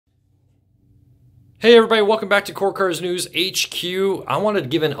Hey everybody, welcome back to Core Cars News HQ. I wanted to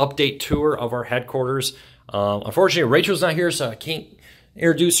give an update tour of our headquarters. Unfortunately, Rachel's not here, so I can't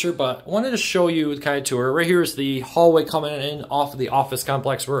introduce her, but I wanted to show you the kind of tour. Right here is the hallway coming in off of the office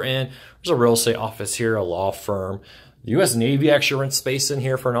complex we're in. There's a real estate office here, a law firm. The U.S. Navy actually rents space in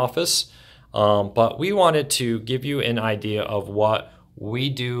here for an office. But we wanted to give you an idea of what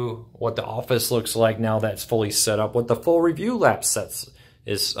we do, what the office looks like now that's fully set up, what the full review lab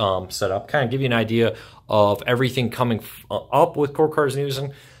is set up, kind of give you an idea of everything coming up with Core Cars News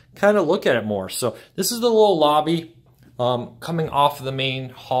and kind of look at it more. So this is the little lobby coming off of the main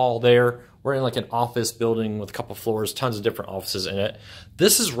hall there. We're in like an office building with a couple floors, tons of different offices in it.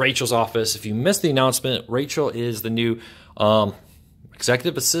 This is Rachel's office. If you missed the announcement, Rachel is the new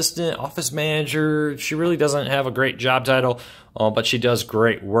executive assistant, office manager. She really doesn't have a great job title, but she does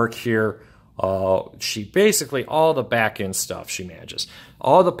great work here. She basically, all the back end stuff she manages.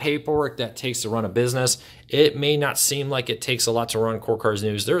 All the paperwork that takes to run a business. It may not seem like it takes a lot to run Core Cars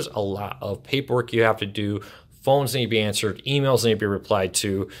News. There's a lot of paperwork you have to do. Phones need to be answered. Emails need to be replied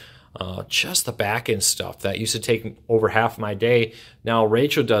to. Just the back end stuff that used to take over half my day. Now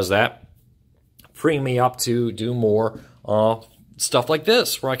Rachel does that, freeing me up to do more stuff like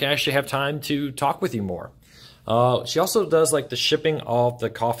this, where I can actually have time to talk with you more. She also does like the shipping of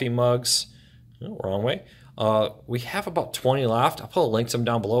the coffee mugs. Oh, wrong way. We have about 20 left. I'll put a link to them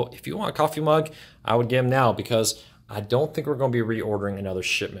down below. If you want a coffee mug, I would get them now because I don't think we're going to be reordering another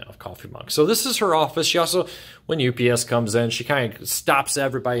shipment of coffee mugs. So this is her office. She also, when UPS comes in, she kind of stops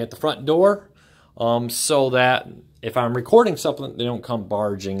everybody at the front door so that if I'm recording something, they don't come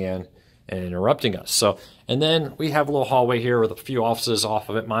barging in and interrupting us. So, and then we have a little hallway here with a few offices off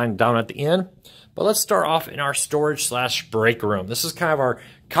of it, mine down at the end. But let's start off in our storage/break room. This is kind of our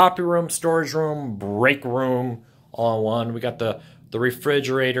copy room, storage room, break room all in one. We got the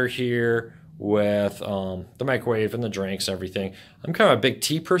refrigerator here with the microwave and the drinks and everything. I'm kind of a big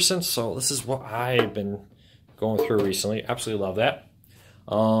tea person, so this is what I've been going through recently. Absolutely love that.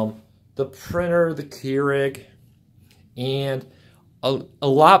 The printer, the Keurig, and a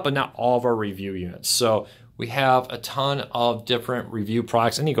lot, but not all of our review units. So we have a ton of different review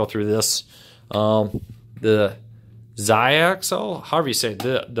products. I need to go through this. The Xiaxo, however you say it,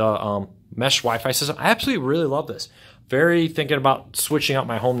 the mesh Wi-Fi system. I absolutely really love this. Very thinking about switching out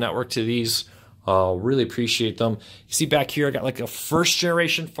my home network to these. Really appreciate them. You see back here, I got like a first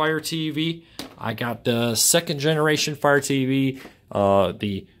generation Fire TV. I got the second generation Fire TV.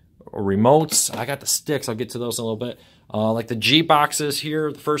 The remotes. I got the sticks. I'll get to those in a little bit. Like the G boxes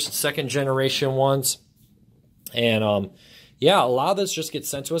here, the first and second generation ones. And yeah, a lot of this just gets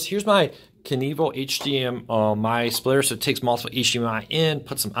sent to us. Here's my Kenevo HDMI splitter, so it takes multiple HDMI in,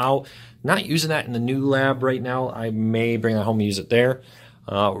 puts them out. Not using that in the new lab right now. I may bring that home and use it there.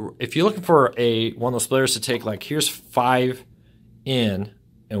 If you're looking for one of those splitters to take, like, here's 5 in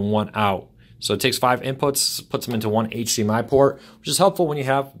and 1 out. So it takes 5 inputs, puts them into one HDMI port, which is helpful when you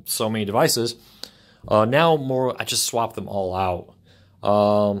have so many devices. Now I just swap them all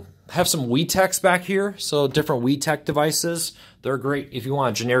out. Have some WeTechs back here, so different WeTech devices. They're great if you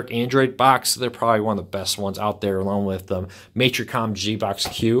want a generic Android box. They're probably one of the best ones out there, along with the Matricom G-Box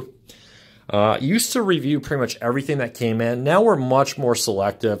Q. Used to review pretty much everything that came in. Now we're much more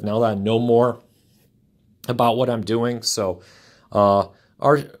selective, now that I know more about what I'm doing. So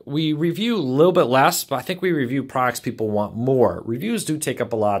we review a little bit less, but I think we review products people want more. Reviews do take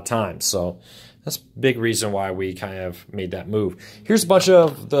up a lot of time, so that's a big reason why we kind of made that move. Here's a bunch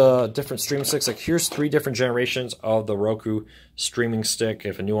of the different streaming sticks. Like, here's 3 different generations of the Roku streaming stick.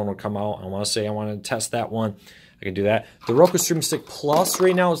 If a new one would come out, I want to test that one, I can do that. The Roku Streaming Stick Plus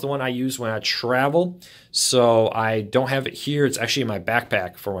right now is the one I use when I travel. So I don't have it here. It's actually in my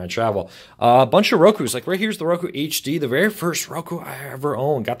backpack for when I travel. A bunch of Rokus. Like right here's the Roku HD, the very first Roku I ever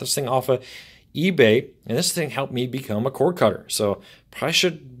owned. Got this thing off of eBay, and this thing helped me become a cord cutter. So probably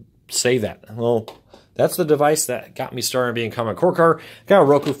should say that. Well, that's the device that got me started becoming a cord cutter. Got a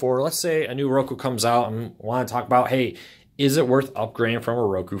Roku 4. Let's say a new Roku comes out and want to talk about, hey, is it worth upgrading from a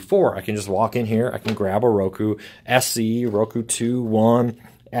Roku 4? I can just walk in here. I can grab a Roku SE, Roku 2, 1,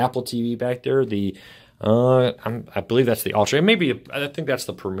 Apple TV back there. The I believe that's the Ultra. Maybe I think that's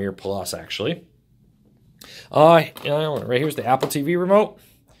the Premier Plus actually. Right here's the Apple TV remote.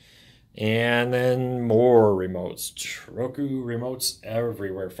 And then more remotes. Roku remotes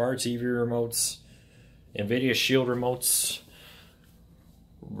everywhere. Fire TV remotes. NVIDIA Shield remotes.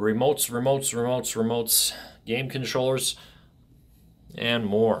 Remotes. Game controllers. And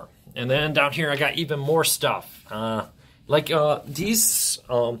more. And then down here I got even more stuff. These,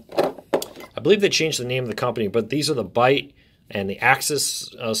 I believe they changed the name of the company, but these are the Byte and the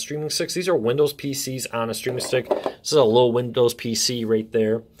Axis streaming sticks. These are Windows PCs on a streaming stick. This is a little Windows PC right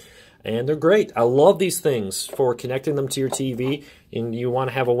there. And they're great. I love these things for connecting them to your TV. And you want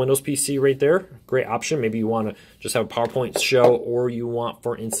to have a Windows PC right there. Great option. Maybe you want to just have a PowerPoint show, or you want,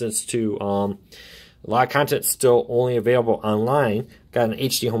 for instance, to a lot of content still only available online. Got an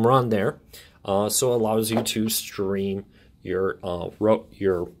HD home run there. So it allows you to stream your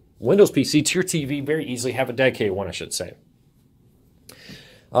Windows PC to your TV very easily. Have a dedicated one, I should say.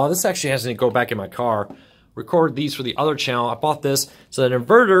 This actually has to go back in my car. Record these for the other channel. I bought this. So an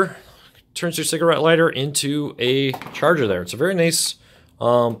inverter turns your cigarette lighter into a charger there. It's a very nice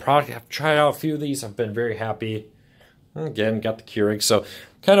product. I've tried out a few of these. I've been very happy. Again, got the Keurig. So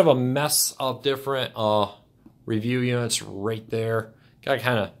kind of a mess of different review units right there. Got to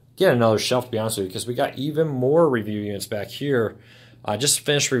kind of get another shelf, to be honest with you, because we got even more review units back here. I just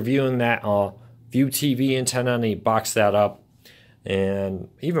finished reviewing that View TV antenna, and he boxed that up. And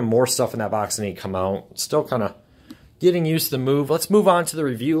even more stuff in that box that need to come out. Still kind of getting used to the move. Let's move on to the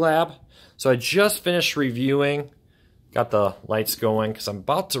review lab. So I just finished reviewing. Got the lights going because I'm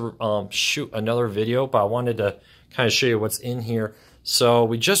about to shoot another video, but I wanted to kind of show you what's in here. So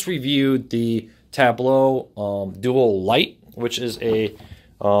we just reviewed the Tableau Dual Light, which is a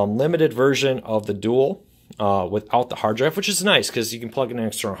limited version of the Dual without the hard drive, which is nice because you can plug in an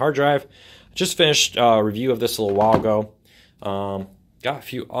external hard drive. I just finished a review of this a little while ago. Got a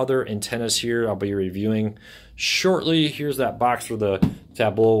few other antennas here I'll be reviewing shortly. Here's that box for the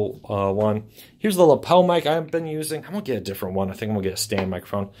Tableau one. Here's the lapel mic I've been using. I'm going to get a different one. I think I'm going to get a stand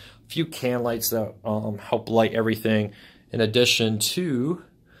microphone. A few can lights that help light everything, in addition to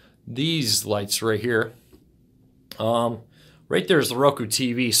these lights right here. Right there is the Roku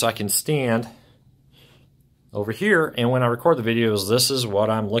TV, so I can stand over here, and when I record the videos, this is what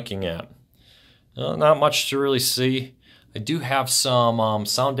I'm looking at. Not much to really see. I do have some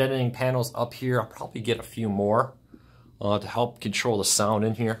sound deadening panels up here. I'll probably get a few more to help control the sound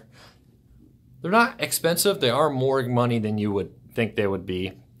in here. They're not expensive. They are more money than you would think they would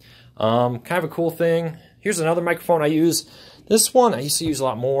be. Kind of a cool thing. Here's another microphone I use. This one I used to use a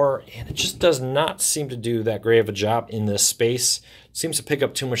lot more, and it just does not seem to do that great of a job in this space. It seems to pick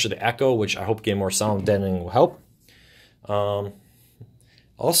up too much of the echo, which I hope getting more sound deadening will help.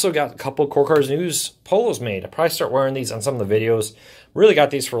 Also got a couple of Core Cars News polos made. I'll probably start wearing these on some of the videos. Really got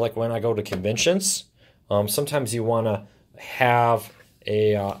these for like when I go to conventions. Sometimes you want to have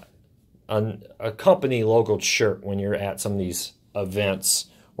a company logoed shirt when you're at some of these events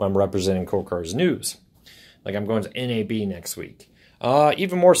when I'm representing Core Cars News. Like I'm going to NAB next week.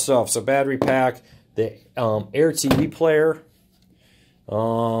 Even more stuff. So battery pack, the Air TV player,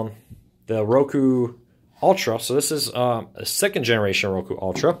 the Roku Ultra. So this is a second generation Roku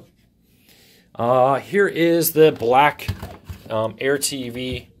Ultra. Here is the black Air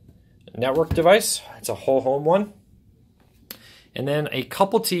TV network device. It's a whole home one. And then a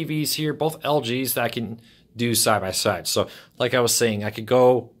couple TVs here, both LGs, that I can do side by side. So like I was saying, I could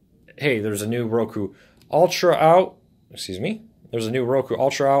go, hey, there's a new Roku Ultra out. Excuse me. There's a new Roku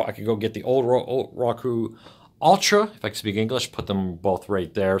Ultra out. I could go get the old Roku Ultra, if I can speak English, put them both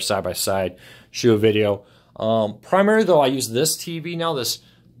right there, side by side, shoot a video. Primarily though, I use this TV now,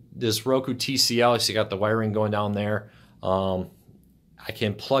 this Roku TCL. So you got the wiring going down there. I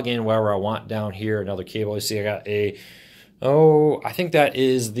can plug in wherever I want down here, another cable. You see I got a, I think that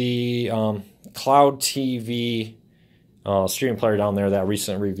is the Cloud TV streaming player down there that I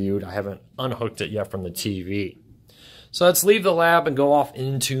recently reviewed. I haven't unhooked it yet from the TV. So let's leave the lab and go off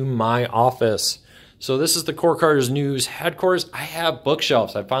into my office. So this is the Core Cars News headquarters. I have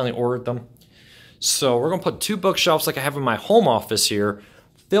bookshelves. I finally ordered them. So we're going to put 2 bookshelves like I have in my home office here,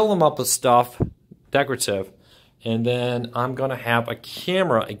 fill them up with stuff, decorative, and then I'm going to have a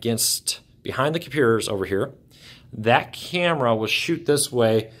camera behind the computers over here. That camera will shoot this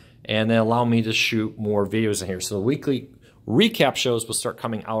way and then allow me to shoot more videos in here. So the weekly recap shows will start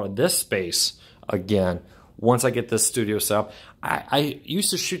coming out of this space again once I get this studio set up. I used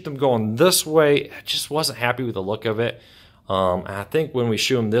to shoot them going this way. I just wasn't happy with the look of it. I think when we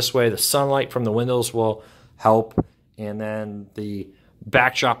shoot them this way, the sunlight from the windows will help, and then the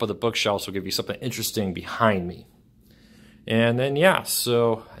backdrop of the bookshelves will give you something interesting behind me. And then yeah,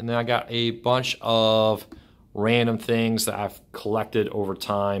 and then I got a bunch of random things that I've collected over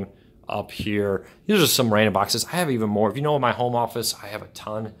time up here. These are some random boxes. I have even more. If you know, in my home office, I have a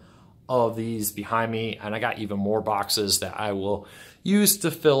ton of these behind me, and I got even more boxes that I will use to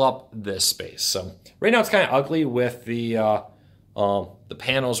fill up this space. So right now it's kind of ugly with the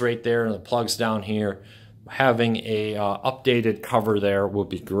panels right there and the plugs down here. Having a updated cover there would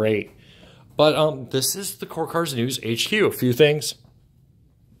be great. But this is the Core Cars News HQ. A few things.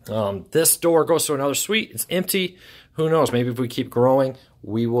 This door goes to another suite. It's empty. Who knows? Maybe if we keep growing,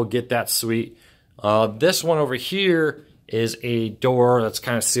 we will get that suite. This one over here is a door that's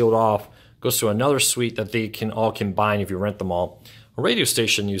kind of sealed off. Goes to another suite that they can all combine if you rent them all. A radio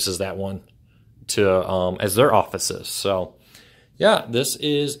station uses that one to as their offices. So, yeah, this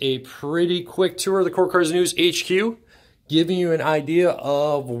is a pretty quick tour of the Core Cars News HQ, giving you an idea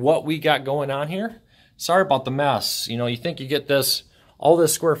of what we got going on here. Sorry about the mess. You know, you think you get all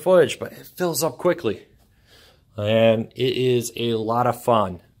this square footage, but it fills up quickly. And it is a lot of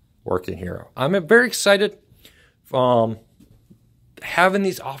fun working here. I'm very excited. Having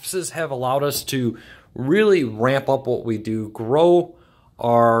these offices have allowed us to really ramp up what we do, grow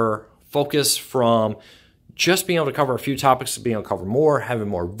our focus from just being able to cover a few topics to being able to cover more, having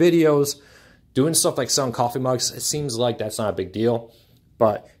more videos, doing stuff like selling coffee mugs. It seems like that's not a big deal,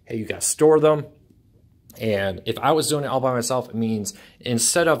 but hey, you got to store them. And if I was doing it all by myself, it means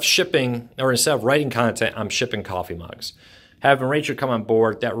instead of shipping or instead of writing content, I'm shipping coffee mugs. Having Rachel come on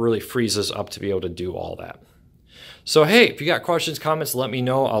board, that really frees us up to be able to do all that. So, hey, if you got questions, comments, let me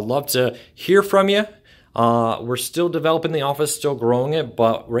know. I'd love to hear from you. We're still developing the office, still growing it,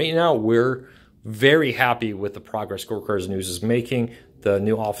 but right now we're very happy with the progress Core Cars News is making. The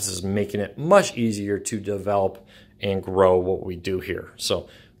new office is making it much easier to develop and grow what we do here. So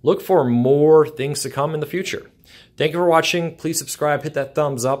look for more things to come in the future. Thank you for watching. Please subscribe, hit that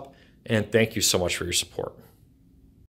thumbs up, and thank you so much for your support.